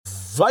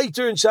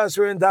Weiter in Shas,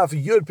 we're in Daf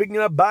Yud, picking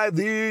up by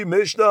the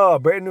Mishnah,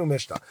 brand new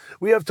Mishnah.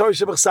 We have Torah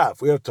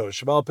Shebachsav, we have Torah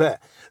Shebal Peh.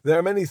 There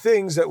are many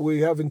things that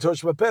we have in Torah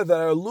Shebal Peh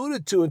that are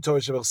alluded to in Torah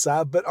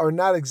Shebachsav, but are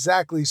not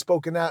exactly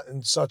spoken out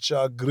in such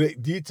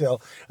great detail,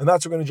 and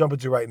that's what we're going to jump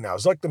into right now.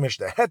 It's like the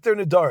Mishnah, Heter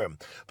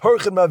Nedarim,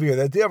 Parchin Mavir,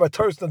 the idea of a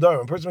Torah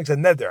Nedarim. A person makes a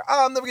neder.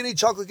 I'm never going to eat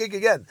chocolate cake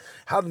again.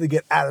 How do they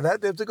get out of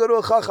that? They have to go to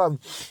a Chacham.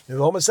 The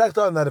whole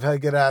Masechta on that of how to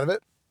get out of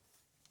it.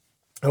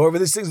 However,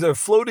 these things that are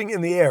floating in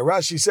the air.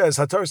 Rashi says,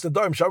 "Hataris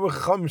nedarim sharu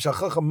chacham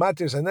shachacham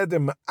matir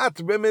saneder ma'at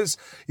remiz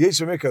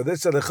yesh mikra." They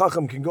said the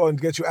chacham can go and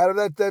get you out of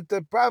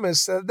that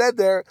promise,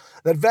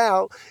 that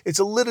vow. It's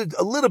a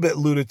little bit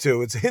alluded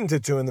to. It's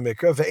hinted to in the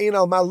mikra. Ve'ein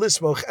al ma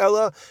lismoch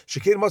ella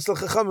shekein matzal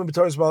chacham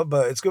b'taris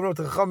but it's given up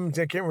to chacham.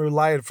 They can't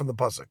rely it from the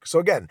pasuk. So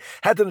again,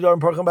 hatin nedarim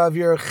parcham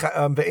ba'avir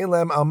ve'ein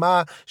lam al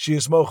ma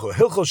sheyismochu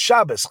hilchos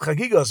Shabbos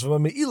chagigos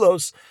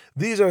v'meilos.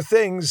 These are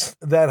things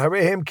that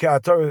harehem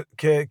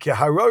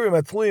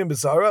keharorim atluim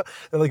b'sara.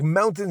 They're like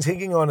mountains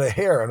hanging on a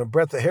hair, on a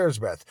hair's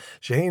breadth.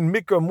 Shehein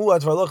mikra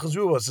muat v'alachas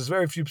ruvos. There's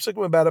very few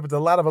psukim about it, but there's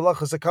a lot of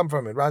halachas that come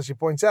from it. Rashi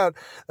points out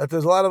that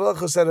there's a lot of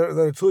halachas that are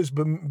tlus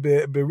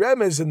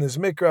b'remez in this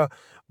mikra,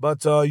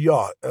 but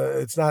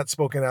it's not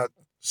spoken out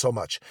so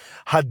much.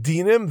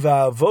 Hadinim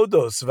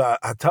va'avodos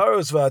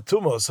va'ataros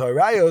va'atumos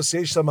harayos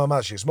yesh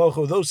mamash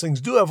yismochu. Those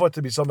things do have what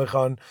to be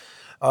samechan.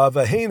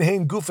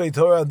 V'hein gufei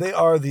Torah, they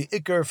are the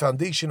ikar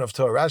foundation of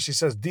Torah. Rashi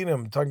says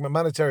dinim, talking about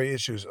monetary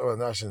issues. Oh,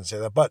 no, I shouldn't say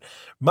that, but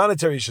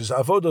monetary issues.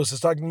 Avodos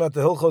is talking about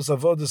the hilchos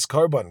avodos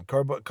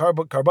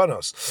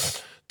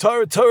karbanos.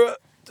 Torah,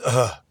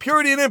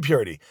 purity and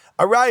impurity.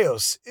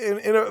 Arayos,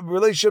 in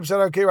relationships, and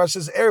Rashi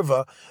says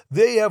erva,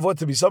 they have what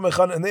to be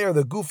samechan, and they are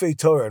the gufei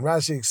Torah. And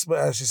Rashi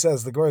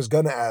says, the Gemara is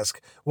going to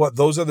ask, what,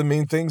 those are the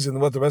main things,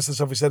 and what the rest of the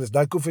stuff we said is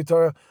not gufei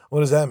Torah?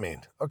 What does that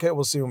mean? Okay,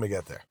 we'll see when we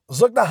get there.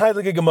 Let's look at the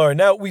Heilige Gemara.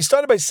 Now, we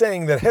started by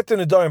saying that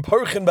heter nedarim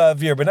parchin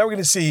ba'avir, but now we're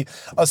going to see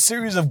a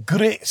series of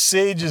great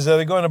sages that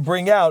are going to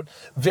bring out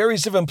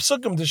various different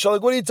psukim to show,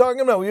 like, what are you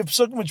talking about? We have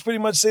psukim which pretty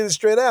much say this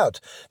straight out.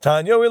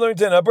 Tanya, we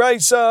learned in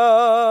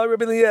Abraisa,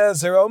 Rabbi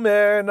Eliezer,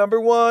 Omer, number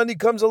one, he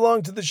comes along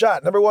to the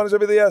shot. Number one is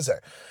Rabbi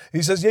Eliezer.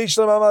 He says, Yesh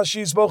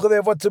Lamashi Spocha, they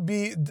have what to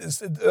be,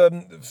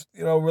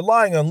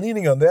 relying on,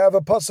 leaning on. They have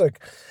a pasuk,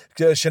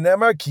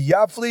 Shenemar,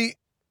 Kiyafli,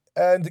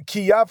 and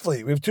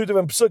Kiyafli. We have two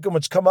different psukim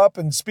which come up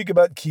and speak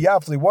about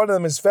Kiyafli. One of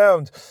them is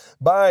found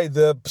by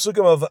the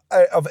psukim of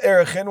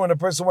Erechin, when a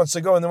person wants to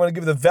go and they want to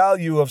give the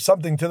value of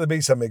something to the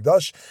Beis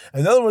HaMikdash.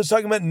 And the other one is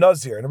talking about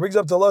Nazir, and it brings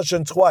up the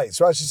Lashon twice.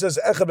 Rashi says,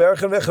 Echad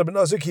be'Erechin v'Echad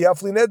b'Nazir,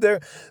 Kiyafli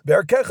neder,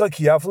 be'Erkecha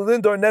Kiyafli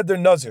lindor neder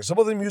Nazir. So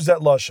both of them use that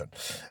Lashon.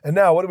 And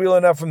now, what do we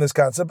learn out from this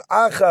concept?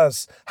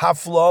 Achas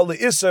hafla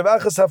le'Isser,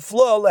 achas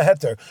hafla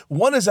le'Heter.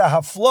 One is a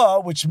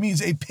hafla, which means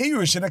a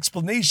perush, an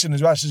explanation,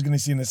 as Rashi is going to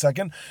see in a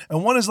second,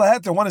 and one is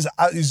laheter. One is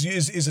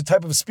a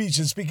type of speech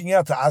and speaking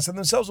out to asa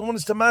themselves, and one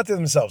is to matter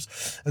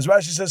themselves. As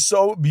Rashi says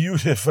so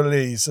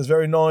beautifully, he says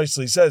very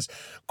nicely, he says,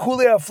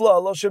 Kuli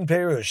afla loshen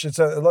perush. It's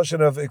a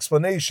loshen of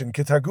explanation,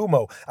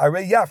 kitargumo, are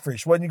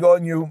yafrish, when you go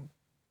and you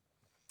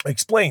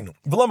explain.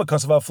 V'lama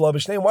kasav hafla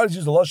b'shnei. Why does he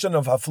use the loshen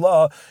of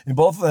hafla in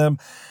both of them?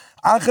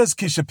 Achas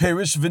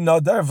kishapirish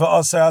v'nadar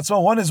v'asar atzma.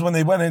 One is when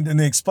they went in and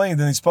they explained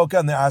and they spoke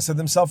out and they asked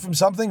themselves from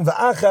something.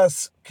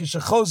 V'achas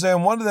kishachose,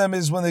 and one of them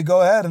is when they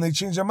go ahead and they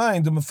change their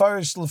mind. The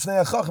mefarish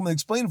l'fnei hachacham, they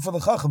explain for the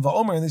chacham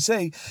v'omer, and they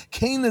say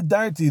kain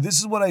nadarti. This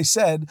is what I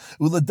said.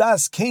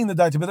 Uladas kain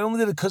nadarti, but I only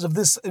did it because of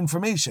this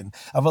information.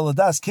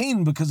 Avaladas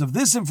kain, because of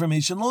this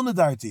information. Lo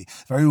nadarti.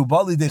 Vayu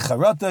bali de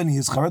charata, and he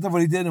is charata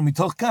what he did, and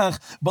mitoch kach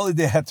bali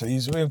de heter.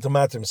 He's able to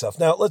matter himself.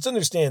 Now let's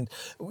understand.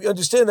 We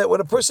understand that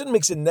when a person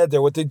makes a neder,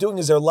 what they're doing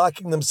is they're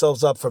locking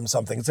themselves up from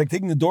something. It's like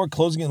taking the door,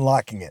 closing it, and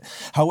locking it.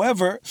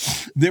 However,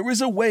 there is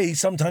a way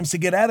sometimes to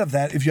get out of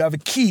that if you have a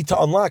key to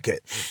unlock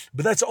it.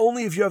 But that's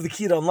only if you have the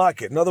key to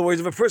unlock it. In other words,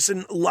 if a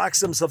person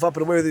locks themselves up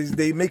in a way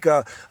they make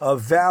a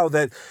vow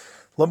that,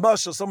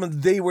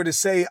 Lamashal, they were to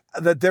say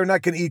that they're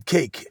not going to eat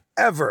cake.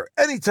 Ever,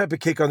 any type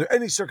of cake under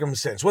any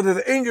circumstance, whether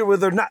they're angry,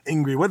 whether they're not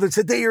angry, whether it's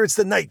the day or it's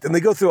the night, and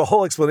they go through a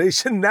whole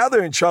explanation, now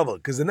they're in trouble.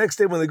 Because the next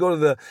day when they go to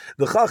the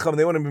Chacham,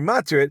 they want to be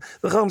matir it,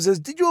 the Chacham says,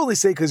 did you only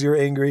say because you're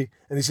angry?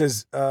 And he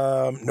says,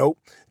 nope.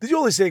 Did you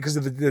only say because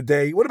of the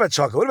day? What about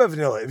chocolate? What about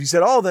vanilla? If you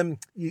said all of them,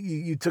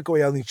 you took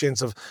away any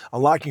chance of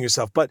unlocking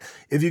yourself. But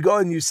if you go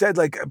and you said,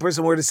 like a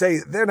person were to say,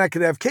 they're not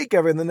going to have cake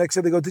ever, and the next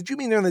day they go, did you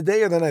mean during the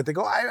day or the night? They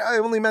go, I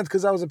only meant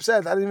because I was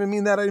upset. I didn't even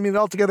mean that. I didn't mean it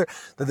altogether.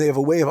 That they have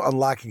a way of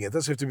unlocking it.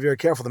 That's why you have to be very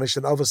careful. The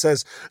Mishnah Alva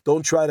says,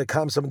 don't try to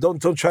calm someone,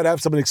 don't try to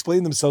have someone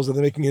explain themselves that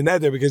they're making a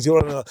neder, because you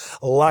don't want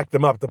to lock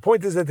them up. The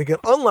point is that they can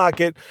unlock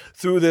it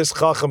through this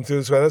chacham, through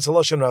this way. That's a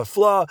lashon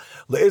hafla,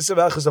 leisav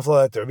achas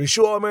hafla heter.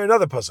 Yeshua Omer,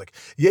 another pasuk.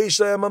 Yesh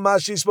lehem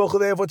mamashi spochu,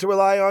 they have what to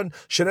rely on.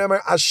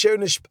 Shenemer asher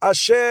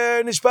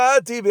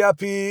nishpati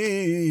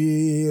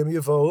b'apim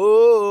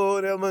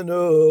yifod el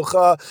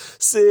menucha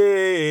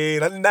say.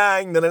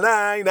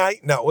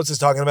 Now, what's this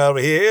talking about over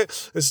here?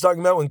 This is talking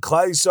about when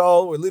Klal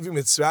Yisrael were living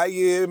with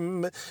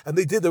Mitzrayim, and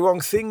they did the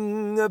wrong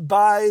thing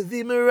by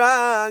the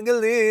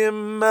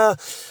Meragelim.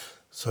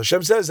 So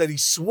Hashem says that he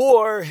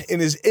swore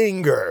in his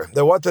anger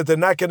that they're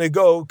not going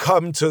to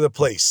come to the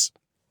place.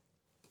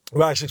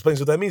 Rashi explains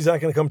what that means. They're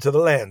not going to come to the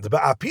land.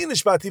 But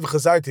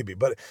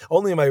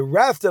only in my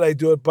wrath did I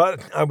do it, but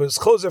I was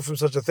choser from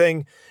such a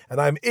thing,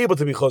 and I'm able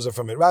to be choser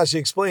from it. Rashi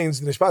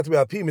explains, I'm able to be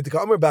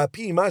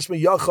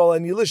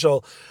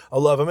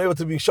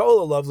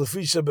shol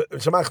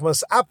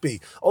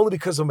only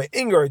because of my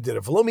anger I did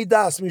it.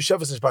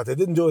 I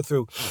didn't do it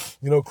through,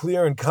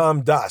 clear and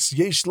calm das.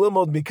 Yesh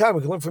limod mikam.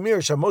 We can learn from here.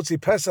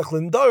 Shamotzi pesach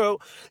lindaro.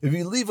 If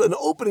you leave an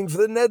opening for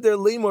the neder,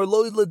 lemor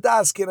lo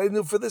ladas. Can I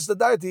do for this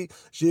nadarti?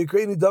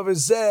 If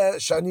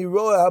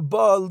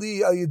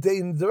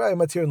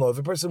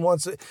a person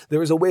wants it,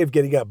 there is a way of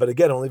getting out, but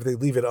again, only if they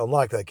leave it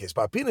unlocked, that case.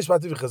 But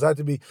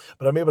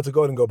I'm able to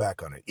go and go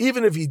back on it.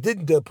 Even if he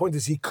didn't, the point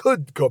is he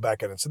could go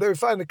back on it. So there we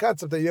find the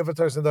concept that you have a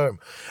Taras Nedarim.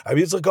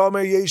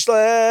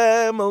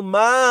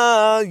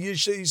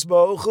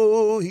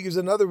 He gives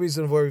another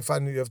reason why we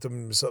find you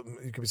can be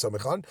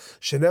Samechan.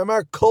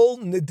 Shenemar kol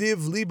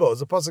nediv libo. As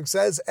the pasuk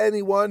says,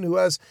 anyone who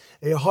has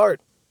a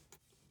heart.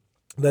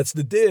 That's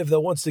the div that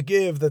wants to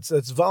give, that's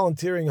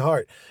volunteering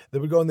heart. They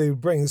would go and they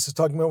would bring, this is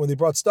talking about when they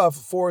brought stuff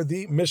for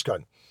the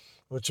Mishkan.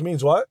 Which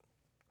means what?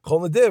 Kol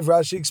Nadiv,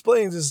 Rashi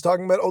explains, this is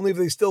talking about only if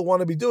they still want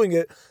to be doing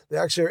it, they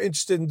actually are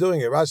interested in doing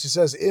it. Rashi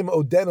says, Im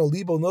odeno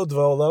libo no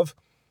dvalav.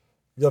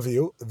 They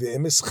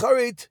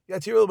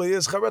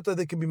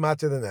can be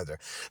matter than other.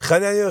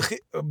 Chananya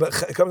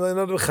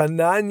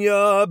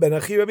ben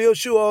Achi Rabbi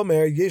Yoshua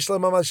Omer yesh la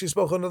mamash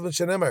yispoch on advan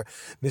shenemer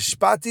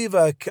mishpati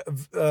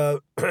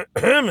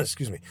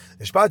excuse me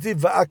mishpati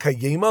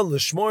va'akayema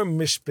l'shmor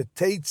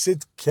mishpatei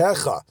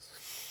tzidkecha,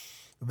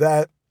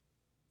 that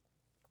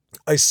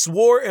I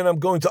swore and I'm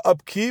going to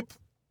upkeep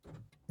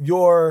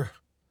your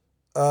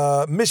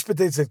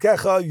mishpatei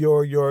tzidkecha,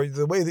 your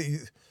the way that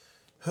you.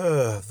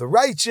 The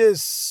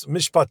righteous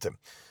mishpatim.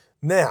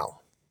 Now,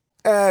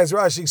 as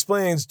Rashi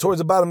explains, towards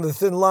the bottom of the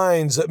thin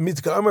lines,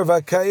 mitka amar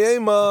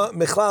v'kayema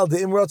mechlal de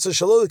imratza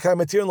shalol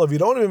kaimatir love. You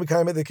don't even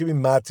kaimat, they can be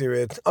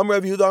matirit.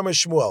 Amar Rabbi Yehuda Amar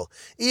Shmuel.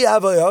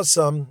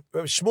 Iyavayasam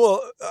Shmuel.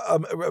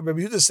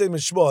 Rabbi Yehuda's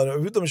statement Shmuel.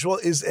 Rabbi Yehuda Shmuel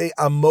is a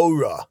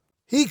amora.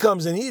 He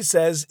comes and he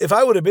says, if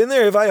I would have been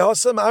there, if I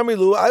hasam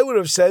amilu, I would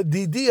have said,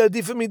 Didi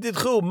adifami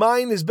didchu.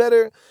 Mine is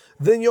better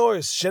than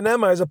yours.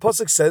 Shenema, as a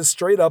pasuk says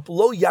straight up,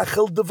 lo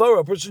yachel devara.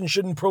 A person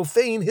shouldn't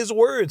profane his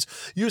words.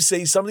 You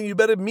say something, you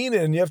better mean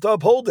it, and you have to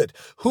uphold it.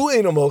 Hu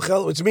eino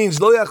mochel, which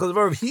means lo yachel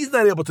devara. If he's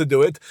not able to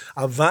do it,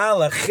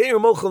 aval acher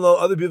mochel,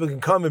 other people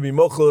can come and be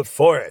mochel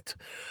for it.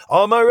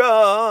 Amar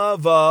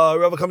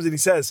Rava comes and he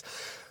says,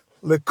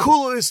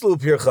 Lekulu islu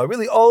pircha.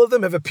 Really, all of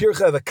them have a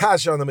pircha, have a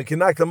kasha on them. We can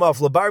knock them off.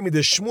 Labarmi de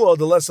Shmuel,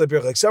 the less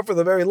pircha, except for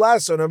the very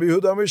last one. Rabbi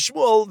Yehuda Amar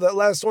Shmuel, that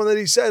last one that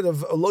he said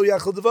of lo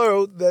yachol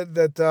devaro,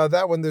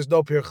 that one there's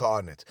no pircha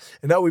on it.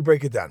 And now we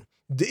break it down.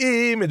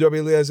 De'im and Rabbi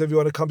Eliezer, if you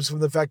want to come from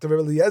the fact of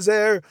Rabbi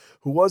Eliezer,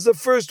 who was the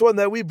first one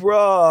that we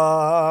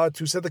brought,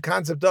 who said the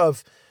concept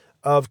of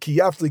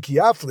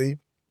kiyafli.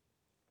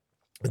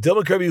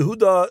 Dilma Rabbi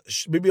Yehuda,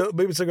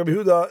 maybe it's like Rabbi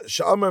Yehuda,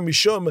 Sha'amar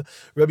Mishum,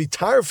 Rabbi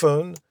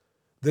Tarfon.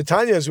 The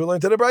Tanya, as we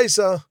learned to the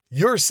Brisa,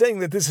 you're saying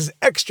that this is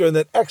extra, and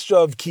that extra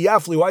of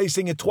kiyafli, why are you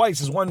saying it twice?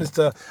 Is one is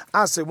to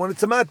asir, one is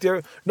to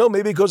matir. No,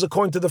 maybe it goes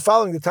according to the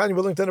following. The Tanya,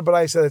 we learned to the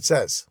Brisa that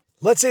says,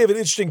 let's say you have an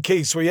interesting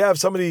case where you have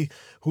somebody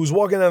who's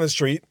walking down the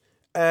street,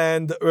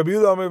 and Rabbi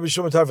Yehuda Amar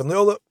B'Shum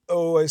Tarfon.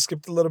 Oh, I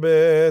skipped a little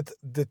bit.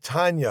 The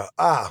Tanya.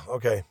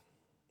 Okay.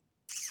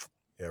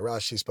 Yeah,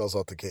 Rashi spells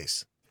out the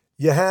case.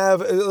 You have,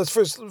 let's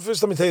first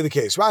let me tell you the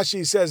case.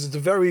 Rashi says it's the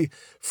very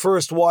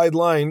first wide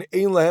line.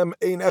 I know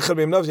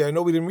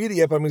we didn't read it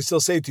yet, but I'm going to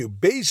still say it to you.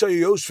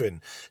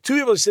 Two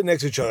people are sitting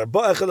next to each other.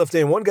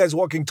 One guy's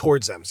walking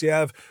towards them. So you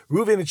have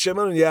Reuven and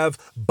Shimon, and you have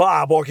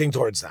Bob walking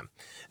towards them.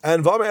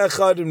 And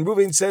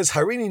Reuven says,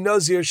 Harini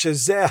Nazir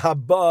Shezeh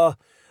Haba.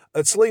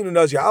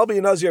 Nazir. I'll be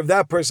a Nazir if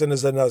that person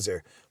is a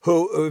Nazir.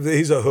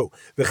 He's a who.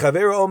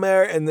 V'chaver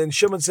Omer, and then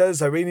Shimon says,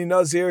 Harini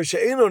Nazir,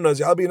 she'eno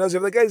Nazir. I'll be a Nazir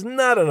if that guy is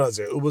not a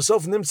Nazir.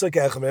 U'b'sof nimtzak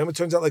echad mem. It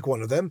turns out like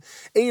one of them.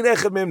 Ein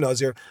echad mem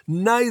Nazir.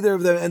 Neither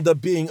of them end up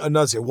being a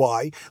Nazir.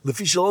 Why?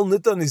 Lefi shalol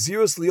nita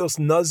Naziros lios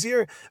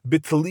Nazir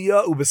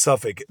b'tliya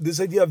u'b'safik.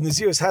 This idea of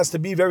Naziros has to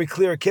be very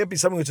clear. It can't be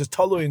something which is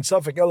talui and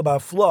safik el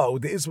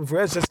ba'flo. The ism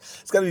for it's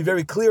got to be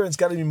very clear and it's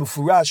got to be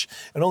mufurash,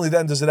 and only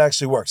then does it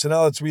actually work. So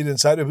now let's read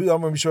inside of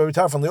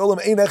Olam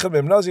ein echad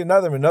mem Nazir,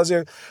 neither of them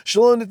Nazir.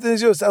 Shalom nita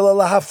Naziros.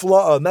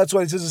 And that's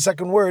why it says the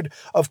second word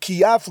of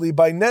kiyafli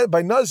by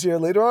Nazir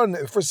later on.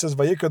 It first says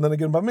vayikra, and then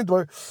again by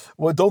midbar.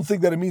 Well, don't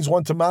think that it means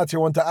one to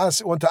matir, one to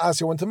asir, one to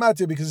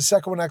matir, because the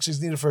second one actually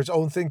is needed for its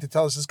own thing to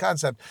tell us this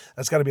concept.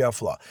 That's got to be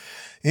hafla.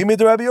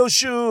 Rabbi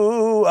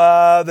Yoshu.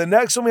 The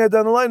next one we had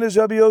down the line is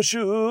Rabbi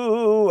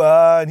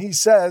Yoshu, and he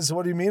says,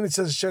 "What do you mean?" It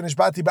says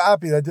 "Shenishbati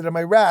ba'api." That I did in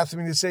my wrath. I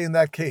mean to say in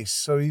that case.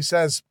 So he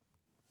says.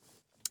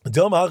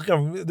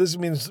 This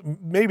means,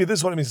 maybe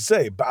this is what it means to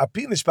say.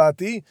 Ba'api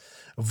nishpati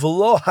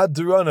v'lo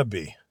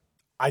hadranabi.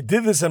 I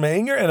did this in my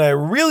anger, and I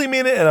really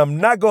mean it, and I'm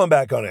not going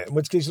back on it. In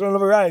which case, you don't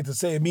have a right to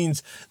say it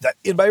means that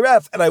in my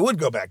wrath, and I would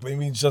go back, but it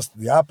means just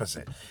the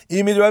opposite.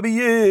 Imid Rabbi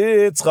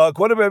Yitzchak,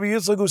 what about Rabbi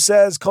Yitzchak who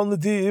says, Kol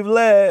Nativ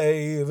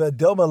Leiv,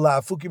 Delma La,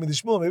 Fuki Mid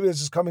Shmuel, maybe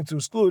this is coming to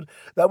exclude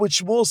that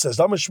which Shmuel says,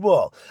 Dama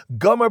Shmuel,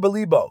 Gamar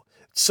Belibo,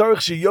 Tzarech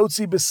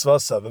Sheyotzi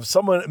B'Svasav, if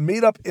someone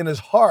made up in his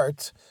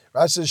heart,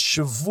 Rashi says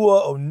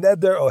shavua or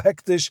neder or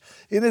hektish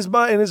in his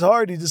mind, in his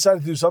heart, he decided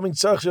to do something.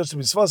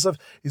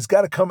 He's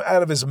got to come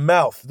out of his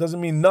mouth. It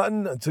doesn't mean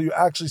nothing until you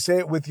actually say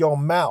it with your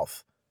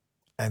mouth.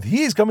 And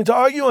he's coming to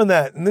argue on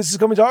that. And this is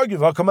coming to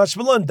argue.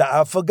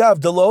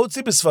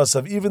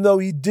 Even though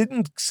he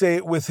didn't say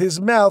it with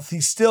his mouth,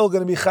 he's still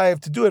going to be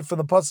chayiv to do it from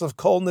the pasuk of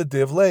Kol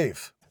Nediv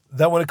Leiv.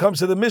 That when it comes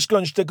to the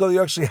Mishkan shtickle,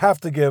 you actually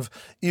have to give,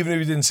 even if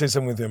you didn't say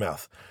something with your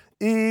mouth.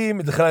 And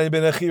if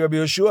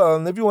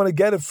you want to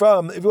get it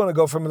from, if you want to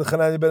go from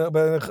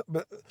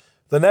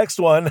the next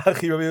one,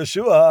 Achi Rabbi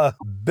Yoshua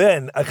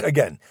ben,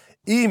 again,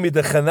 that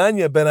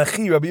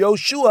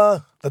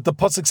the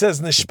pasuk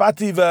says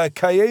Nishpati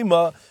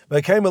v'kayema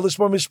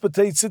lishmor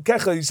mishpatei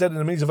tzidkecha. He said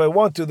it means if I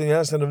want to, then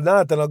yes, and if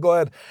not, then I'll go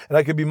ahead and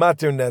I could be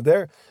matir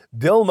neder.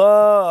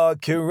 Dilma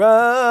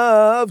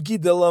kirav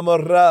gidel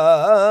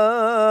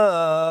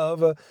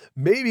amarav.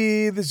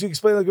 Maybe this you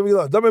explain like Rabbi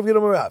Yilah. Dama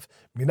v'gidel amarav.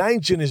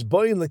 Minayin is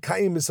boyin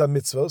l'kayim is a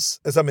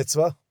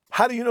mitzvah.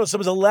 How do you know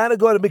someone's allowed to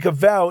go out and make a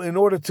vow in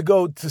order to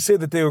go to say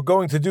that they were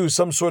going to do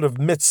some sort of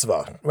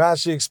mitzvah?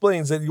 Rashi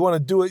explains that you want to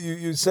do it,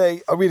 you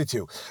say, I'll read it to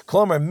you.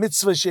 Klamar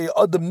mitzvah she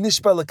adam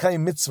nishpa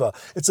l'kayim mitzvah.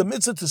 It's a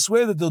mitzvah to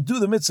swear that they'll do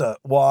the mitzvah.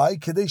 Why?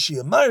 Kadeshi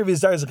amar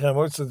v'yizdar zakam,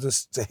 or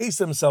to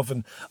hasten himself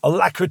and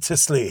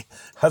alacritiously,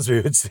 as we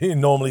would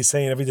normally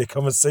say in everyday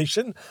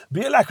conversation,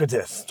 be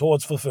alacritous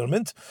towards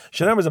fulfillment.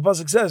 Shanam, as the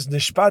pasuk says,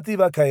 nishpati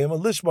v'kayim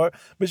lishmar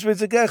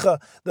mishpatei tzidkecha,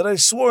 that I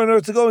swore in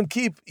order to go and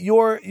keep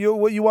your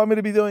what you want me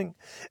to be doing.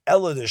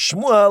 Ella the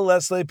Shmuel,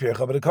 let's lay pircha.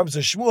 But when it comes to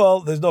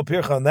Shmuel, there's no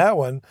pircha on that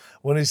one.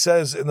 When he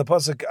says in the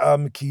pasuk,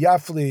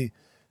 kiyafli,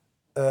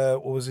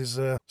 what was his?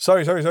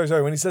 Sorry.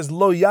 When he says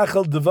lo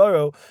yachal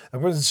devaro, a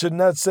person should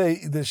not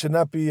say, there should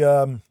not be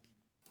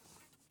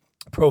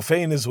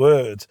profane his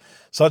words.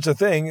 Such a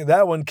thing,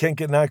 that one can't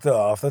get knocked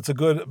off. That's a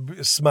good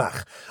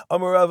smach.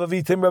 Amar Rav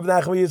Avitim Rav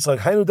Nachman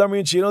Yitzchak Hainu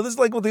Damri Chino. This is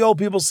like what the old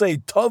people say.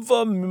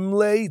 Tava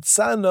mimlei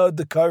tzana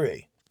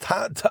dekari.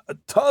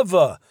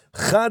 Tava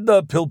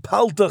chada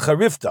pilpalta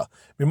charifta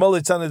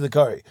mimolei tzana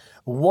dekari.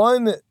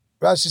 One,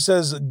 Rashi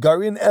says,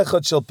 garin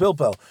echad shel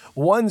pilpel.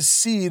 One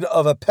seed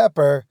of a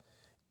pepper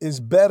is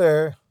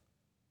better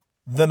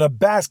than a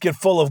basket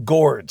full of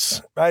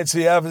gourds, right? So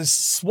you have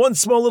this one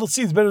small little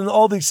seed, it's better than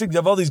all these things. You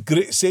have all these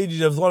great sages.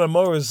 You have one of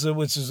Morris,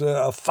 which is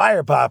a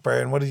fire popper.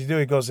 And what does he do?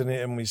 He goes in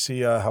and we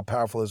see how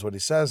powerful is what he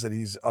says, that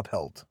he's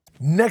upheld.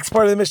 Next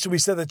part of the Mishnah, we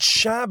said that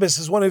Shabbos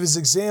is one of his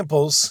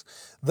examples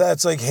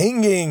that's like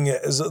hanging,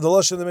 as the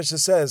Lashon of the Mishnah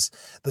says,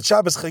 the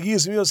Shabbos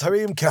chagiyos mios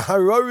harim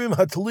keharorim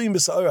hatulim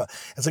b'sa'ara.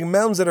 It's like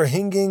mountains that are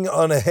hanging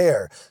on a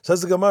hair. Says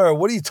the Gemara,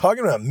 what are you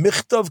talking about?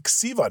 Michtav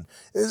ksivan.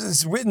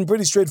 It's written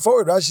pretty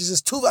straightforward. Rashi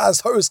says, Tuva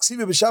asharos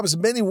ksiva b'Shabbos,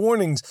 many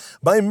warnings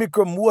by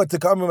mikra muat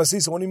tekamim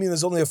masisa. What do you mean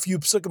there's only a few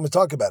psukim to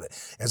talk about it?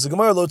 As the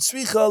Gemara, lo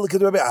tzricha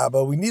l'ked Rabbi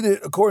Abba. We need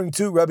it according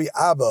to Rabbi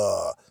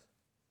Abba.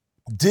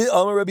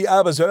 Rabbi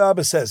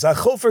Abba says,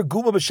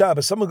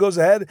 someone goes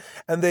ahead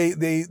and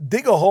they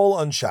dig a hole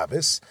on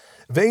Shabbos.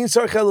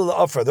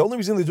 The only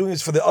reason they're doing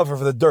this for the offer,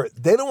 for the dirt.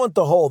 They don't want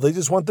the hole, they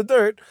just want the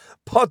dirt.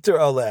 Pater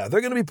aleh.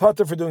 They're going to be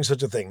pater for doing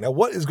such a thing. Now,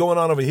 what is going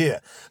on over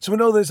here? So we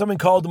know there's something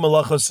called the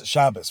malachas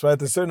Shabbos, right?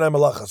 There's 39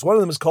 malachas. One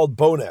of them is called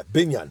bona,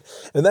 binyan.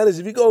 And that is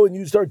if you go and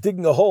you start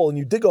digging a hole, and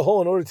you dig a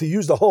hole in order to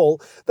use the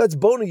hole, that's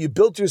bona. You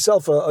built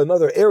yourself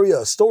another area,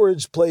 a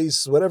storage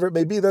place, whatever it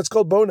may be, that's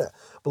called bona.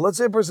 But let's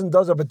say a person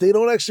does it, but they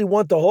don't actually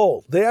want the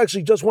hole. They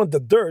actually just want the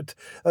dirt.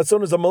 That's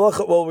known as a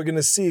malacha. Well, we're going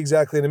to see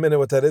exactly in a minute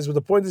what that is. But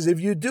the point is, if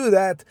you do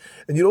that,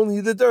 and you don't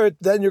need the dirt,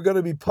 then you're going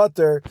to be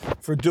pater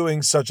for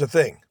doing such a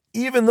thing.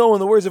 Even though, in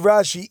the words of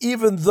Rashi,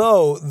 even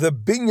though the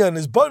binyan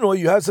is bono,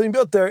 you have something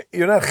built there,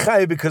 you're not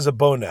chay because of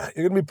bona.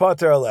 You're going to be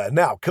pater aleh.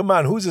 Now, come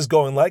on, who's this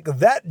going like?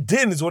 That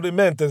din is what it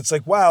meant. And it's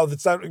like, wow,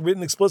 that's not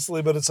written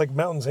explicitly, but it's like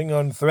mountains hanging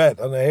on a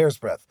thread, on a hair's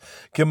breadth.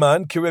 Come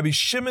on, ki Rabbi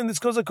Shimon, this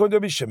goes according to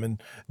Rabbi Shimon,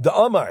 the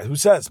Amar, who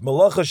says,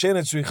 malacha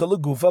she'ena tzricha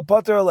legufa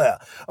pater aleh.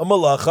 A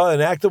malacha,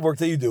 an act of work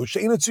that you do,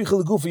 she'ena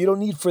tzricha legufa, you don't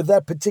need for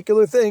that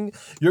particular thing,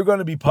 you're going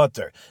to be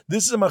pater.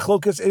 This is a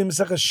machlokas in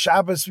Masechah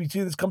Shabbos. We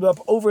see this comes up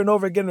over and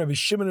over again, Rabbi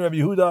Shimon and Rabbi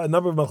Yehuda, a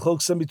number of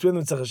machlokas in between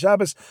them in Masechah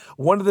Shabbos.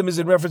 One of them is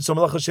in reference to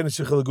malacha she'ena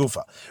tzricha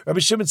legufa. Rabbi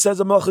Shimon says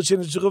a malacha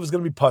she'ena tzricha legufa is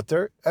going to be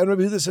pater, and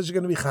Rabbi Yehuda says you're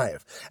going to be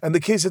chayev. And the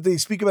case that they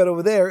speak about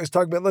over there is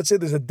talking about, let's say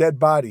there's a dead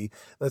body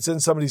that's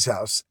in somebody's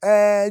house,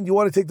 and you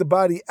want to take the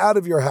body out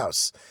of your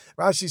house.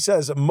 Rashi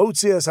says,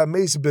 Motzias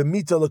hameis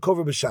b'mita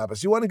lekover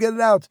b'Shabbos. You want to get it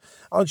out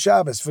on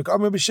Shabbos. For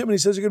Rabbi Shimon, he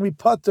says you're going to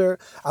be pater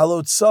al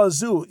otzah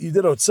zu. You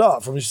did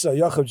otzah from Yisrael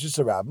Yachab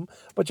Yisrael Rabbim,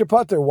 but you're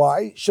pater.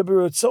 Why?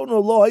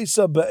 Shabirotzono lo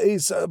haisa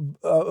ba'esa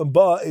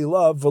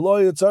ba'elav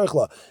v'lo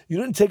yitzarchla. You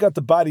didn't take out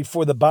the body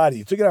for the body.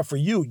 You took it out for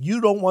you. You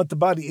don't want the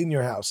body in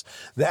your house.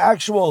 The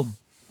actual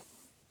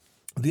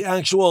The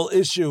actual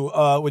issue,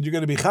 when you're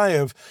going to be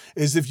chayev,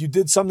 is if you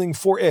did something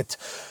for it.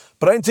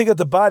 But I didn't take out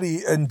the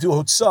body and do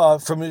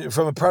hotzah from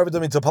a private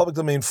domain to a public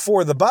domain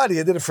for the body.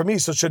 I did it for me,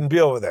 so it shouldn't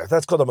be over there.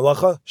 That's called a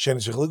malacha.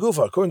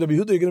 According to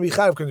Yehuda, you're going to be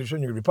chayev. According to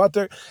Shimon, you're going to be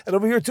pater. And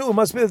over here too, it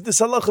must be this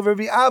halacha of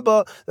every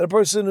abba, that a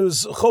person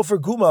who's chofer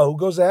guma, who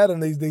goes ahead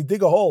and they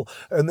dig a hole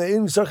and they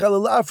in sarchel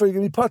alafra, you're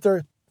going to be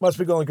pater. Must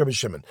be going like Rabbi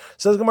Shimon.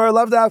 Says Gemara,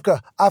 Lav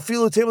Davka.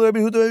 Afilu table Rabbi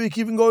Huda. Maybe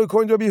even going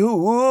according to Rabbi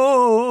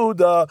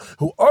Huda,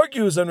 who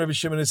argues on Rabbi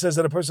Shimon. It says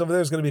that a person over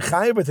there is going to be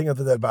chayiv by taking out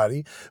the dead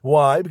body.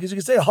 Why? Because you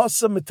can say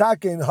hasa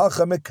mitaken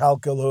hacha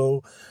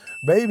mekalkelu.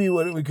 Maybe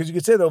because you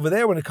can say that over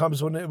there when it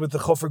comes with the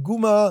chofer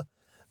guma,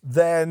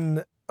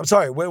 then. I'm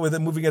sorry, where they're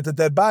moving at the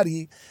dead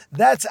body,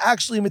 that's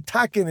actually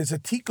mitaken. It's a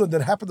tikkun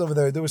that happened over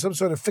there. There was some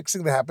sort of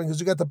fixing that happened because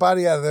you got the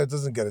body out of there, it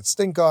doesn't get its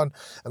stink on,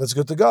 and it's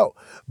good to go.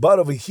 But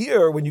over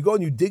here, when you go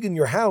and you dig in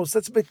your house,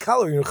 that's a bit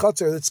color, your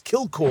chutzner, that's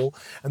kilkul,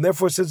 and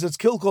therefore since it's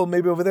kilkul,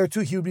 maybe over there too,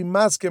 he would be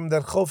maskim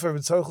that chofer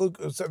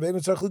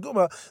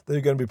that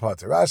you're going to be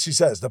pater. Rashi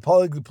says, the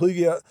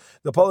poligalem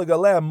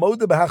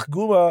moda b'hach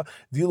guma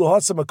dilu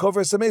hasam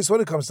akover sameis.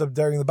 When it comes to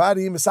burying the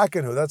body,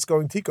 misakenu, that's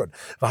going tikkun.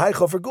 V'hai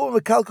chofer guma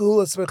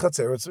mekalkelu l'smei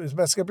it's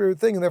messing up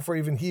everything, and therefore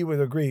even he would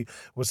agree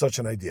with such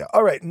an idea.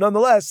 All right,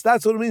 nonetheless,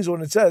 that's what it means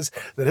when it says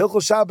that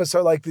Hilchos Shabbos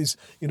are like these,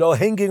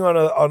 hanging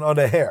on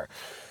a hair.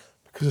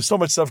 Because there's so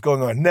much stuff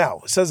going on.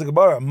 Now, says the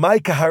Gemara, now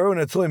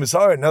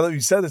that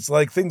you said it's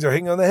like things are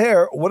hanging on the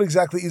hair, what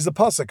exactly is the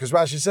pasuk? Because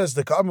Rashi says,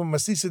 there's a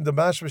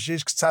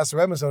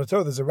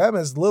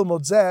remes, lil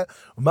modzeh,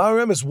 ma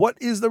remes. What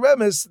is the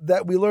remes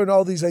that we learn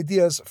all these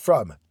ideas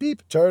from?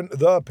 Beep, turn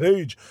the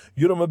page.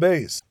 Yudam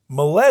Abeis.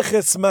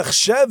 Meleches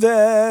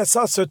machsheves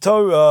aser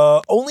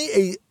Torah.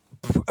 Only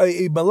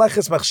a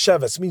meleches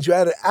machsheves means you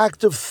had an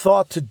active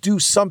thought to do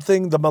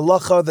something, the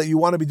malacha that you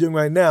want to be doing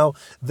right now,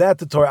 that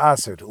the Torah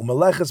asered.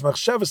 Meleches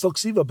machsheves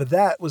l'ksiva, but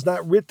that was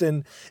not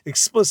written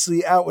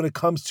explicitly out when it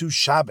comes to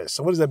Shabbos.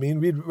 So what does that mean?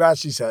 Read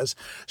Rashi says,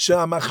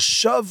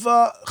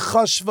 she'amachshava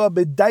chashva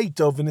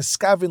bedaito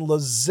v'niskavin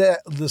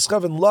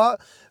la.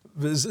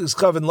 You had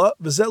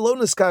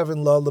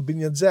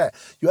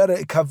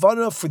a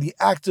kavanah for the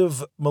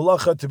active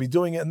malacha to be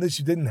doing it, and this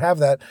you didn't have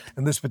that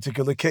in this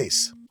particular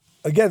case.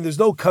 Again, there's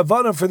no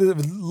kavanah for the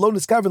lo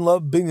niskaven la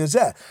bin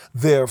yazeh.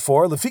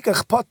 Therefore,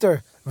 lefikach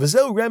pater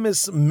v'zeu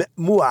remes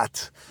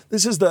muat.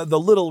 This is the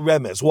little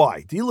remes.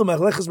 Why?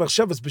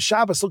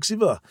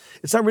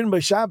 It's not written by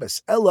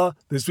Shabbos. Ella,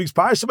 this week's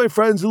parsha, my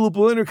friends, the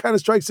Lupuliner kind of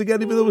strikes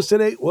again, even though it was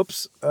today.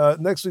 Whoops.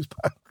 Next week's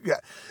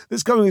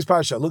this coming week's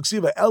parsha.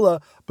 Luksiva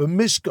Ella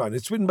b'Mishkan.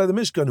 It's written by the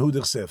Mishkan. Hu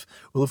d'chsev.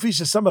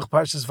 Ulefisha samach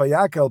parshas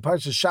Vayakel,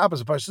 parshas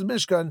Shabbos, parshas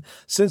Mishkan.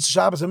 Since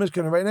Shabbos and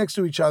Mishkan are right next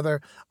to each other,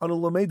 on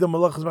Ulameida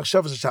malachas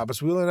machshavas Shabbos,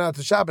 we learn out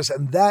to Shabbos,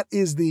 and that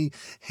is the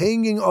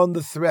hanging on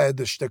the thread,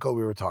 the shtickle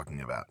we were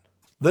talking about.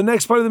 The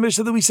next part of the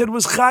Mishnah that we said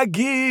was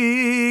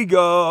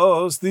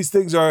chagigos. These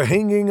things are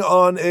hanging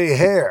on a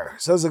hair.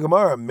 Says the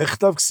Gemara,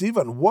 Michtav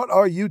Ksivan. What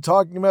are you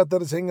talking about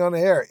that is hanging on a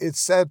hair? It's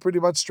said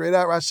pretty much straight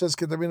out. Rashi says,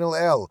 Kedarin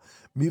el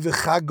mi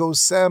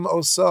v'chagosem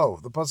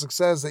oso. The pasuk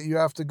says that you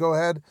have to go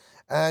ahead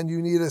and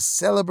you need to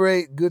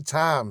celebrate good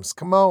times.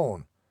 Come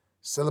on.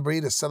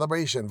 Celebrate a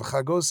celebration.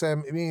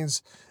 V'chagosem, it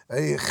means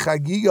a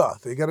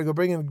chagiga. You got to go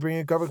bring a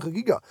covered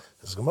chagiga.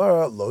 Says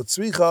Gemara, lo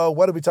tzricha.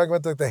 What are we talking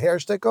about? Like the hair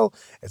shtickle?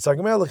 It's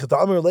talking about like the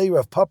Amr Leir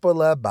of Papa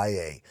La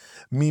Baye.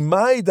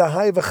 Mimai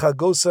dahai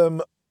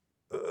v'chagosem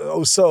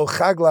oso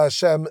chagla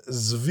Hashem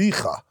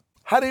zvicha.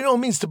 How do you know it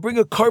means to bring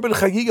a carbon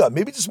chagiga?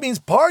 Maybe it just means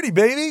party,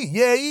 baby.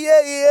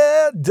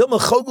 Yeah. Dilma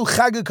chogu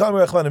chagga.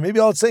 Maybe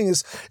all it's saying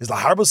is the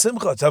harbo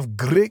simcha. To have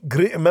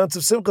great amounts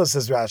of simcha,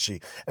 says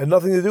Rashi, and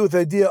nothing to do with the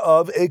idea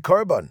of a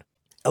carbon.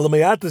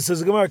 Elamayata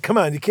says, Gemara, come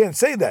on, you can't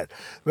say that.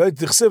 Right?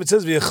 It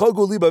says,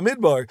 V'yachogu liba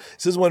midbar. It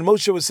says when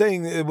Moshe was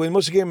saying, when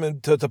Moshe came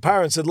to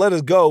Paro and said, let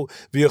us go,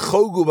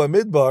 V'yachogu ba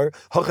midbar,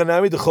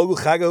 hachanami d'chogu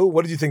chagahu.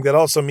 What did you think that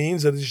also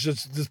means? That you should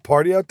just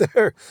party out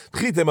there?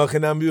 Chitem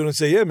hachanami, you don't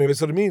say, yeah, maybe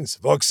that's what it means.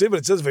 V'aksiv,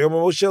 it says, V'yom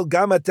Moshe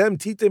gam atem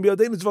titem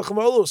b'yadein zvacham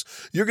v'olos.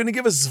 You're going to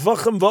give us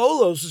zvacham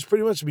v'olos, which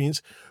pretty much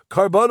means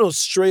karbanos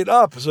straight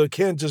up, so it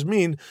can't just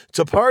mean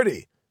to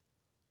party.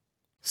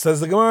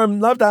 Says the Gemara,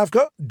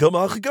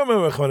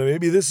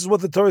 maybe this is what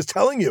the Torah is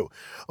telling you.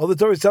 All the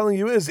Torah is telling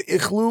you is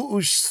ichlu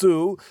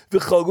ushsu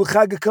v'chogu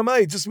chag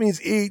kamai. It just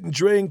means eat and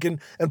drink and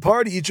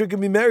party, eat, drink,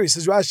 and be merry.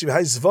 Says Rashi,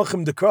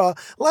 zvachim dekra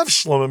lav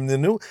shlomim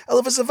ninu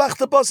elav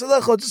zavachta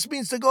basalecho. It just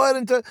means to go ahead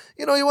and to,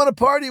 you want to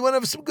party, you want to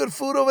have some good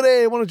food over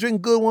there, you want to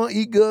drink good, want to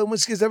eat good, in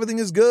which case everything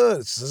is good.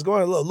 It says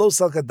lo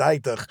salka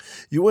daitach.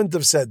 You wouldn't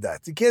have said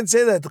that. You can't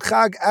say that. The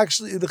chag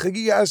actually, the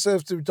chagiga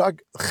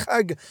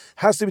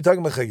has to be talking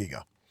about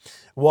chagiga.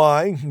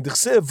 Why? Do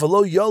not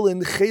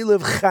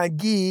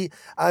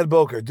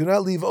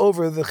leave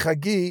over the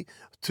chagi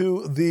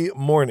to the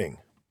morning.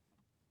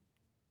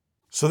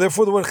 So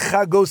therefore the word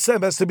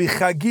chagosem has to be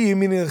chagi,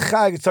 meaning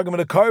chag, it's talking about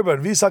a carbon.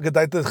 If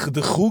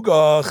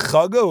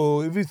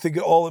you think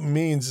all it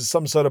means is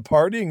some sort of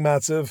partying,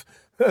 matzav,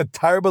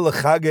 tarba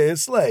lechaga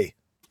islay.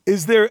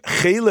 Is there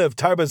chaylev,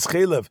 tarbas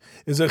chaylev?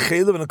 Is there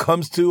chaylev when it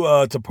comes to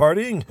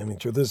partying? I mean,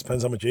 truth is,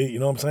 depends how much you eat, you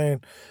know what I'm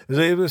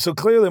saying? So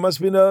clearly it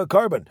must be a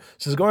carbon.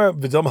 Says Gemara,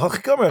 this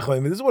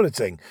is what it's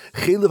saying.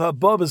 Chaylev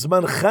haba is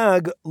man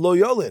chag lo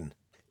yolin.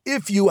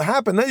 If you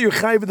happen, not you're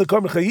chayiv in the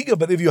carbon chagiga,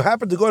 but if you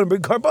happen to go out and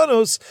bring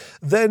carbonos,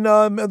 then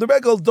the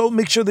regal, don't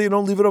make sure that you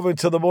don't leave it over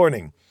until the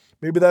morning.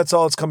 Maybe that's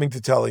all it's coming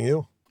to telling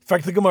you. In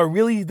fact, the Gemara,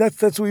 really,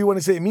 that's what you want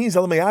to say. It means,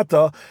 it's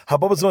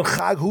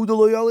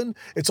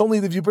only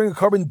if you bring a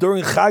carbon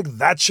during Chag,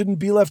 that shouldn't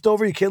be left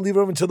over. You can't leave it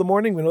over until the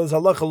morning. We know there's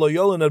halacha lo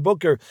yolin at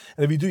Boker,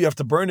 and if you do, you have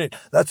to burn it.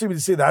 That's what you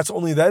say, that's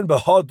only then,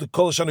 but the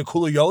kol shana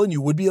kula yolin, you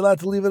would be allowed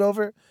to leave it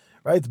over.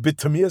 Right? Bit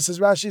Tamia says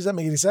Rashi, does that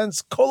make any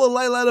sense? Kol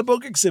alayla at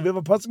Boker ksiv. You have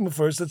a pasuk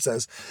first that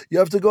says you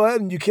have to go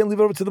ahead and you can't leave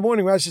it over to the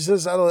morning. Rashi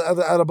says at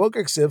a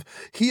Boker ksiv,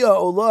 Hiya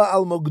olah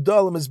al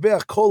mogdal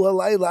mizbeach kol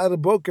alayla at a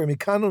Boker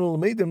mikanon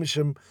ulmeidim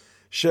mishem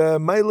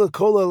shemayla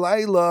kol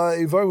alayla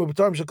ivar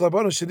b'tarim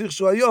shekarbanos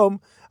shenichshu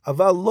hayom. You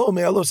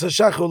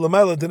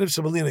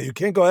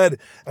can't go ahead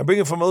and bring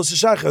it from Alos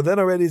Shachar, then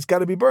already it's got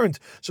to be burnt.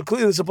 So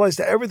clearly this applies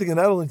to everything and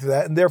not only to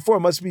that, and therefore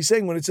it must be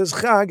saying when it says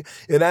Chag,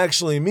 it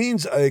actually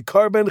means a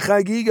carbon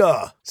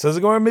Chagiga. Says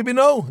the Gemara, maybe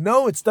no,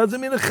 it doesn't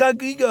mean a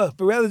Chagiga,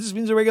 but rather it just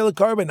means a regular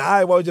carbon.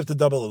 Why would you have to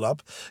double it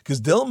up? Because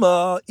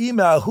Dilma,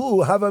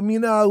 Imahu,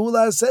 Havamina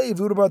Hula Asay, if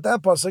you would have brought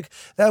that pasuk,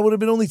 that would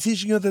have been only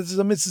teaching you that there's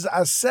a mitzvah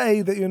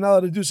Asay, that you're not allowed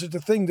to do such a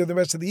thing during the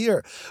rest of the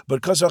year.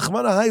 But because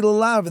Achmana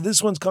Haylalav,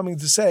 this one's coming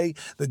to say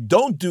that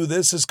don't do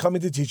this is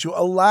coming to teach you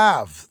a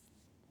lav.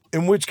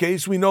 In which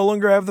case, we no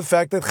longer have the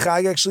fact that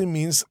chag actually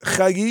means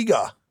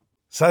chagiga.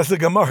 Says the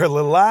Gemara,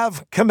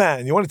 lav,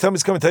 command. You want to tell me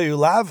it's coming to tell you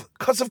lav?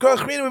 Kasav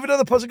karachmin, we have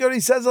another pasuk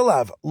already says a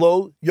lav.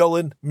 Lo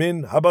yolin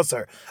min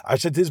habasar.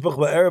 Asher tizbach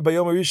ba'erev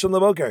bayom rishon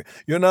laboker.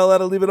 You're not allowed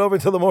to leave it over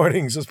until the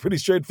morning. So it's pretty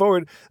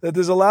straightforward that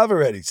there's a lav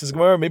already. Says the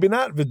Gemara, maybe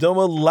not.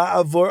 V'doma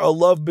la'avor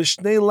alav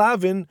b'shnei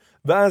lavin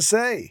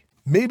v'asei.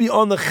 Maybe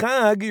on the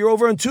Chag, you're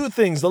over on two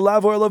things. The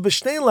lav or lav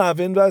b'shnei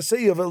lavin,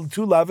 v'asei, you have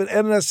two lavin,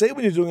 and an asei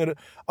when you're doing it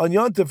on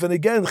Yontif. And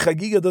again,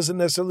 Chagiga doesn't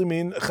necessarily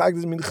mean, Chag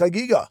doesn't mean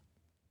Chagiga.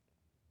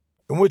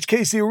 In which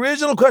case, the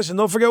original question,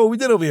 don't forget what we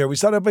did over here. We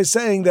started by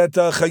saying that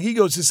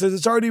Chagigos, he says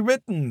it's already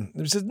written.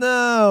 He says,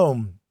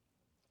 no.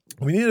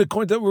 We need to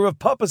point out where Rav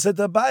Papa said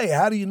to Abaye,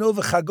 how do you know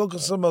the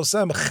Chagokos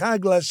Mosem, Chag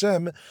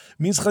Lashem,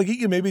 means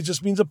Chagiga? Maybe it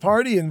just means a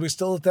party, and we're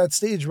still at that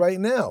stage right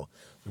now.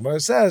 The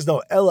Gemara says,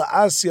 no, Ela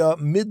Asya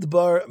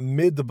Midbar.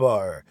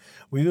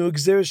 We do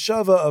Gzer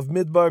Shava of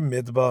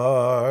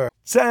Midbar. It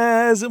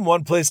says in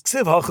one place,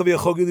 Ksiv Hachavi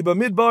Achogili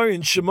Midbar,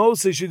 in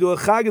Shemos, they should do a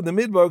Chag in the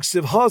Midbar,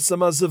 Ksiv Hasam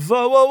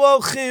Azavo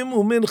Ochim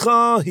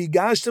Umincha,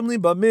 Higashtem Li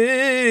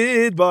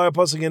Midbar,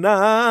 Pasuk in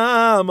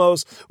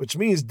Amos, which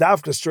means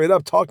Dafka straight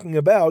up talking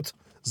about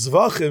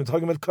Zvachim,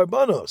 talking about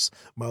Karbanos.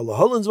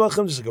 Ma'alaholan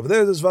Zvachim, just like over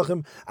there, there's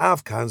Zvachim.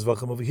 Afkan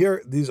Zvachim over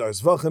here, these are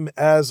Zvachim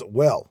as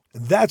well.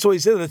 And that's why he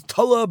said that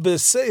Tala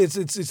B'sei,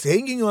 it's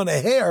hanging on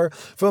a hair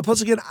from a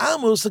pasuk in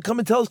Amos to come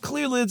and tell us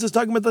clearly it's just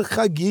talking about the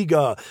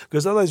Chagiga,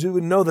 because otherwise we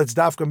would know that's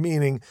Dafka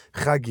meaning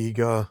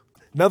Chagiga.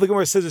 Now the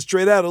Gemara says it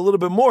straight out a little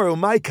bit more.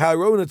 My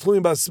karo and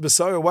tluim bas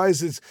basar. Why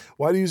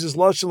do you use this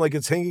lashon like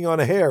it's hanging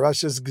on a hair? Rashi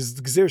says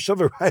gzer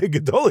shava raya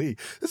gedoli.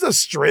 This is a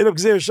straight up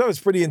gzer shava.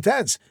 It's pretty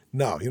intense.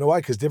 No, you know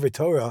why? Because divrei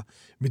Torah,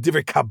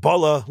 divrei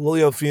Kabbalah, lo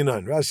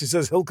yofinan. Rashi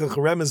says hilka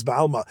cheremes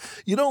ba'alma.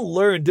 You don't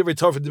learn divrei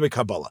Torah from divrei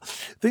Kabbalah.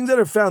 Things that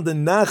are found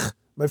in Nach.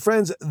 My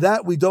friends,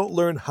 that we don't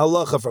learn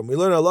halacha from. We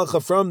learn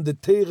halacha from the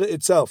Torah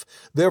itself.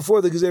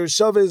 Therefore, the Gezer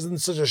Shava isn't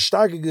such a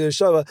stark Gezer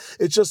Shava.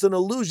 It's just an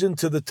allusion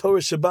to the Torah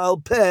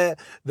Shabbal Peh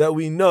that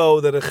we know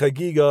that a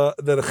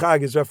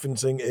Chag is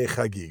referencing a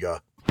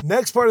Chagiga.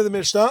 Next part of the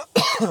Mishnah,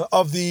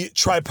 of the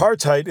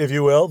tripartite, if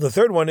you will, the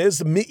third one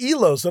is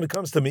Me'ilos. When it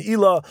comes to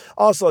Me'ilah,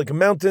 also like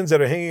mountains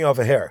that are hanging off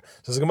a hair.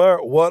 Says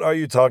Gemara, what are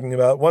you talking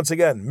about? Once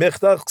again,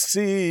 Michtach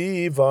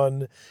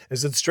Sivan.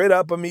 Is it straight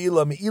up a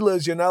Me'ilah? Me'ilah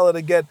is you're not allowed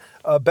to get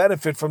a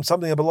benefit from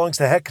something that belongs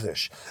to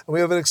Hekdesh. And we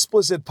have an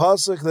explicit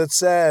pasuk that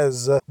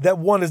says that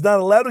one is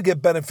not allowed to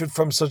get benefit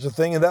from such a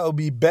thing, and that would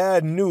be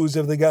bad news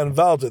if they got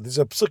involved with it. There's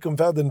a psukim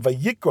found in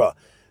Vayikra.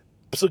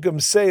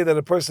 Psukim say that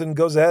a person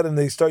goes ahead and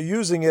they start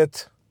using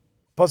it.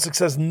 Pasuk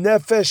says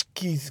nefesh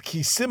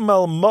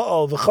kisimal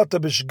ma'al v'chata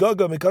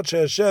b'shgaga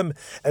mikatche Hashem,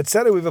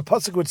 etc. We have a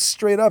pasuk which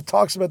straight up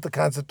talks about the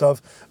concept of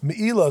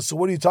me'ilah. So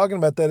what are you talking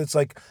about? That it's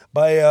like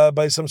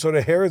by some sort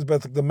of hairbeth,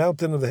 like the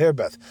mountain of the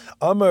hairbeth.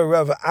 Amar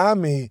Rav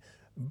Ami.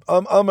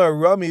 Amar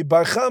Rami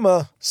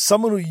Barchama,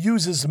 someone who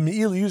uses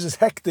me'ilah, uses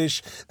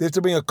hektish, they have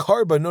to bring a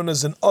carbon known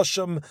as an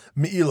asham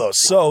me'ilah.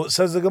 So,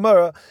 says the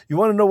Gemara, you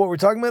want to know what we're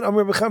talking about?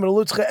 Amar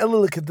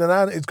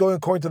Barchama, it's going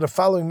according to the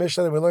following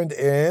Mishnah that we learned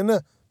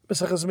in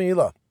Mesachas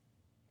Me'ilah.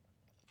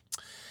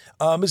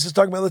 This is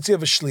talking about, let's say you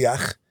have a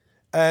shliach,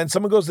 and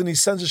someone goes and he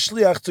sends a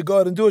shliach to go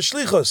out and do a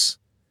shlichus.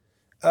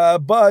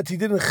 But he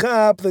didn't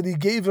chap that he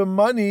gave him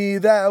money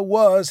that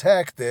was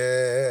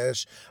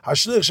hektish. If a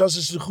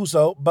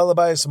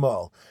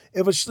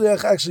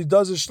shliach actually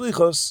does a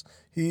shlichus,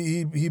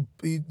 he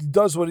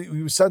does what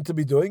he was sent to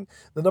be doing,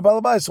 then the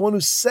balabais, the one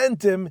who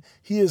sent him,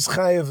 he is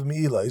chayev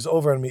meila. He's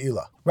over on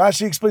meila.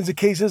 Rashi explains the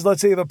cases.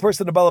 Let's say you have a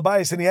person, a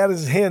balabais, and he had in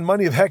his hand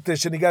money of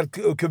hektish, and he got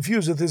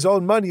confused with his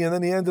own money, and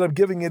then he ended up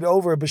giving it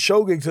over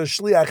b'shogeg to a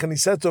shliach, and he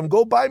said to him,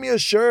 "Go buy me a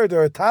shirt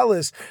or a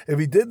talis." If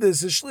he did this,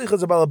 his shliach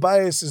as a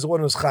balabais is the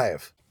one who's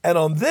chayev. And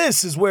on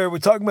this is where we're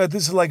talking about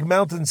this is like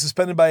mountains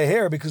suspended by a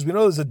hair, because we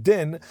know there's a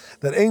din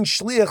that ain't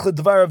shliach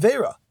l'dvar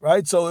avera,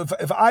 right? So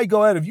if I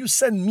go out, if you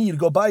send me to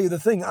go buy you the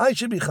thing, I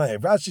should be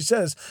chayev. Rashi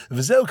says,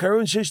 "V'zeu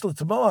karun sheish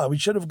l'tamoa." We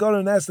should have gone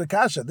and asked the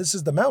kasha. This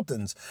is the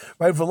mountains,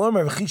 right?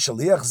 V'lomer v'chi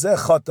shliach zeh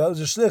chata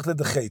zeh shliach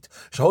l'dechet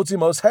shehotzi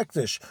mos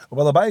hektish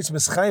u'balabayis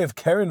mischayev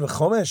karen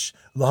v'chomesh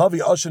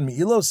lahavi oshen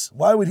mi'ilos.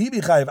 Why would he be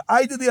chayev?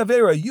 I did the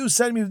avera. You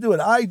sent me to do it.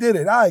 I did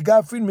it.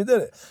 God Friedman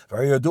did it.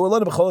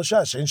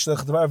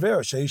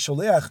 That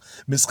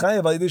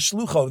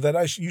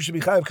you should be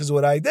chayav because of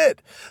what I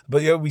did.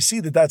 But we see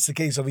that that's the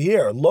case over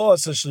here. Lo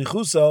asa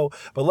shlichuso,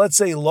 but let's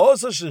say lo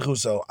asa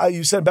shlichuso.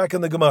 You said back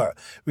in the Gemara,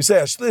 we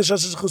say ashliach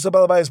asa shlichuso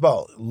balabayis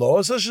bal. Lo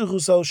asa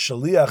shlichuso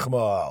shaliach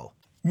mal.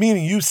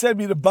 Meaning, you sent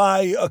me to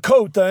buy a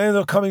coat that I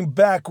ended up coming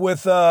back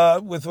with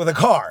a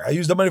car. I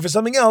used the money for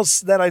something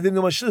else that I didn't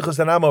do my shlichus,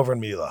 and I'm over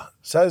in Mila.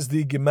 Says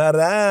the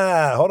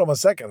Gemara. Hold on a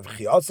second.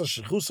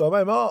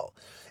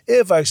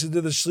 If I actually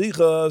did the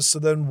shlichus, so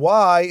then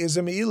why is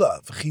it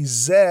Meila?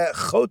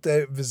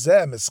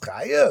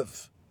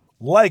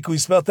 Like we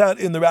spelled out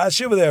in the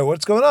Rashi over there.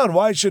 What's going on?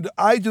 Why should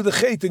I do the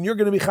chait and you're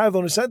going to be chayav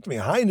when you sent me?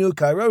 And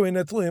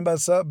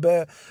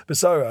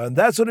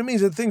that's what it means.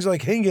 That things are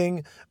like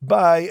hanging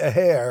by a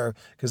hair.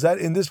 Because that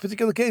in this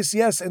particular case,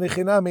 yes, in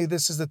Echinami,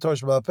 this is the Torah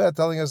Balpeh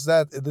telling us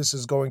that this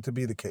is going to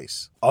be the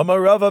case. Amar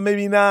Rava,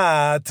 maybe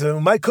not.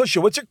 My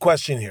kusha, what's your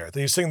question here? That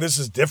you're saying this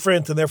is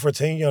different and therefore it's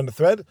hanging on the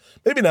thread?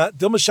 Maybe not.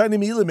 Dilma Shani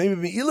Meila, maybe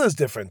Meila is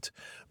different.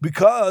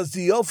 Because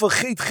the Alpha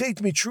Chet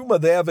Mitruma,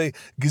 they have a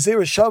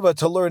Gezerah Shava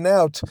to learn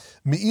out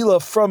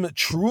Meila from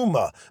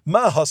Truma.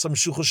 Mahasam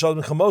Shuchul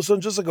Shalom Chamosa,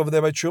 and just like over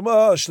there by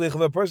Truma, a shlich of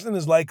a person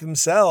is like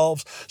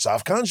themselves.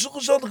 Safkan Shuchul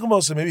Shalom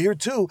Chamosa. Maybe here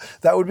too,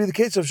 that would be the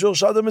case of Shuchul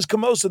Shalom is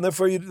Chamosa, and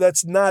therefore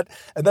that's not,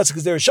 and that's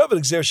Gezerah Shava.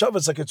 Gezerah Shava,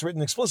 it's like it's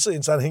written explicitly,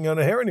 it's not hanging on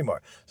a hair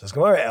anymore. So it's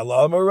Gemara,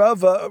 Elam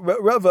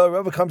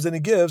Rava comes in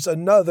and gives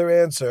another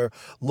answer.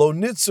 Lo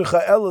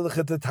Nitzrucha Ela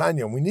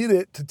L'Chetatanya. We need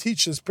it to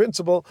teach this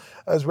principle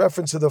as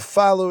reference to the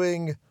following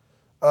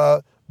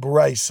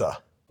Braisa.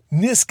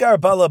 Niskar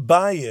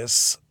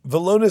balabayis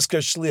velo niskar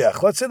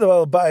shliach. Let's say the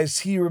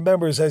balabayis, he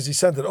remembers as he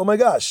sent it. Oh my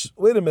gosh!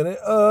 Wait a minute.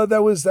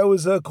 That was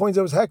coins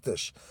that was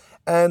hektish,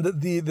 and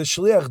the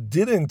shliach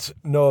didn't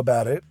know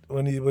about it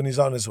when he's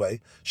on his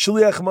way.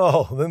 Shliach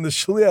mal. Then the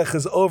shliach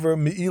is over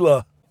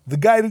meila. The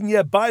guy didn't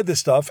yet buy the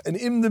stuff, and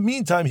in the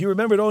meantime he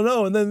remembered. Oh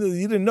no! And then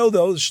he didn't know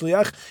though. The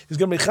shliach is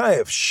going to be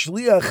chayev.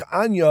 Shliach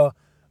anya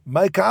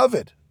my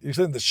kavid. You're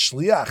saying the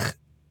shliach.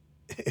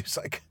 It's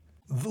like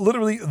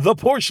literally the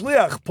poor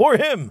shliach, poor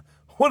him.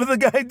 What did the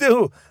guy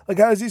do? Like,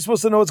 how is he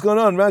supposed to know what's going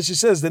on? Rashi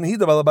says, then he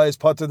the balabayis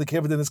potter the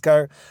kevad in his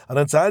car, and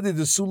on tzadi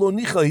the sulo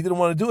nicha, he didn't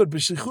want to do it.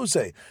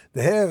 B'shlichuse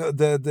the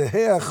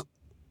heach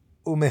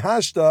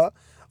umehashta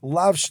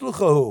lav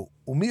shluchahu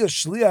umiya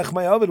shliach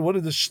my avid. What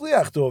did the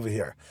shliach do over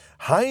here?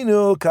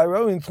 Hainu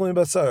kairo influin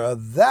basara.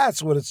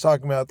 That's what it's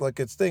talking about. Like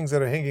it's things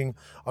that are hanging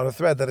on a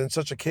thread. That in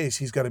such a case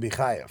he's going to be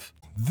chayav.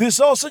 This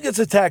also gets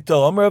attacked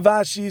though. Amar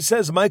Avashi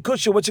says, "My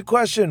kusha, what's your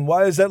question?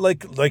 Why is that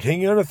like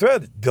hanging on a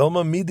thread?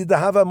 Dilma midi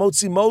dahava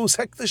motzi mos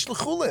hektish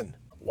l'chulin.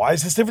 Why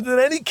is this different than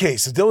any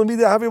case? If Dilma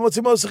midi dahava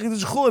motzi mos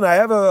hektish l'chulin, I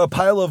have a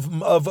pile of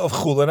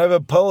chulin, I have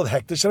a pile of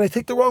hektish, and I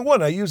take the wrong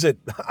one. I use it.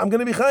 I'm going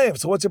to be chayav.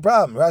 So what's your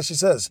problem?" Rashi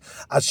says,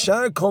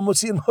 "Ashar kol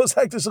motzi mos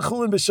hektish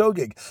l'chulin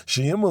b'shogig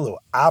sheyimulu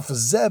af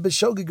zeh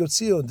b'shogig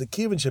otziu and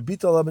dekivin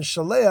shabita lam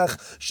shaleach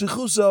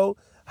shechuso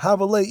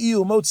havalei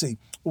iu motzi."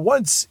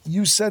 Once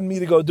you send me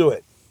to go do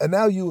it, and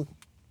now you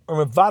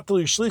are mevatel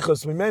your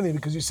shlichus mimeni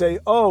because you say,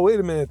 "Oh, wait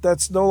a minute,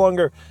 that's no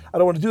longer. I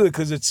don't want to do it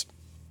because it's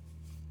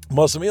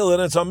mosamil and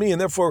it's on me,"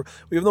 and therefore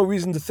we have no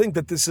reason to think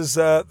that this is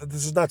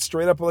not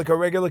straight up like a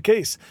regular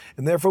case,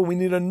 and therefore we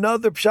need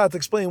another pshat to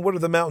explain what are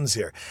the mountains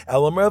here.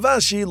 Elam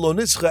Ravashi lo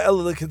nitzcha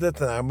ela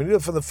l'kedetana. We need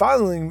it for the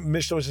following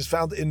mishnah, which is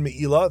found in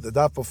Meila, the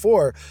daf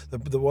before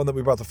the one that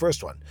we brought, the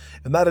first one,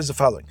 and that is the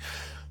following: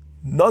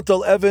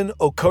 Natal Evan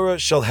Okara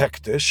Shel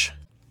Hektish.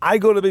 I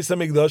go to Beis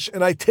Hamikdash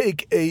and I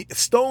take a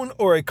stone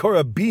or a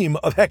korah beam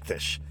of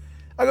hektish.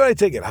 I go and I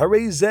take it.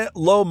 Harei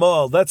lo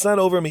mal. That's not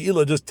over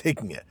meila, just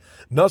taking it.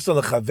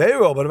 Nasan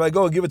lechavero. But if I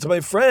go and give it to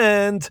my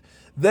friend,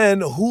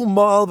 then hu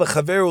mal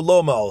v'chaveru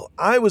lo mal.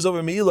 I was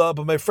over meila,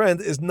 but my friend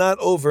is not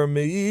over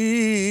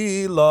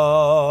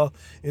meila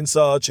in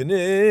such an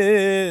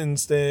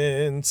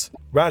instance.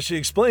 Rashi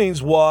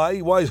explains why.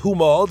 Why hu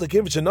mal? The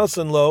kivich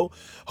nasan lo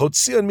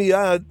hotzian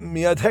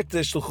miad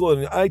hektish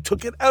l'chul. I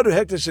took it out of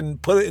hektish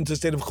and put it into a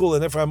state of chul,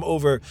 and therefore I'm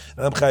over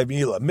and I'm chayav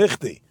meila.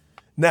 Michti.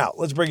 Now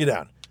let's break it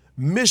down.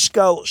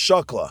 Mishkal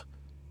shakla.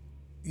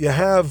 You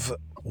have,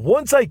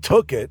 once I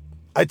took it,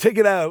 I take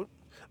it out.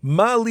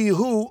 Mali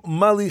hu,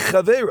 mali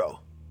chavero.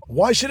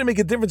 Why should it make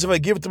a difference if I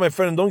give it to my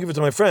friend and don't give it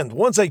to my friend?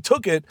 Once I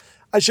took it,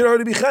 I should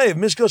already be chayiv,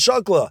 mishkal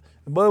shakla.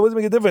 But what does it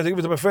make a difference if I give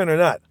it to my friend or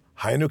not?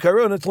 Haynu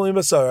karona tluim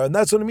basara, and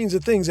that's what it means, the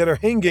things that are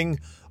hanging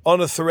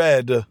on a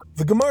thread.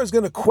 The Gemara is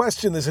going to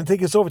question this and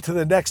take us over to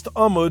the next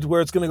Amud,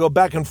 where it's going to go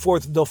back and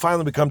forth until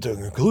finally we come to a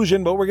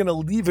conclusion, but we're going to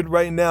leave it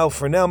right now.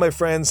 For now, my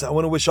friends, I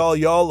want to wish all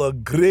y'all a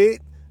great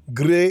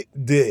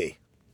day.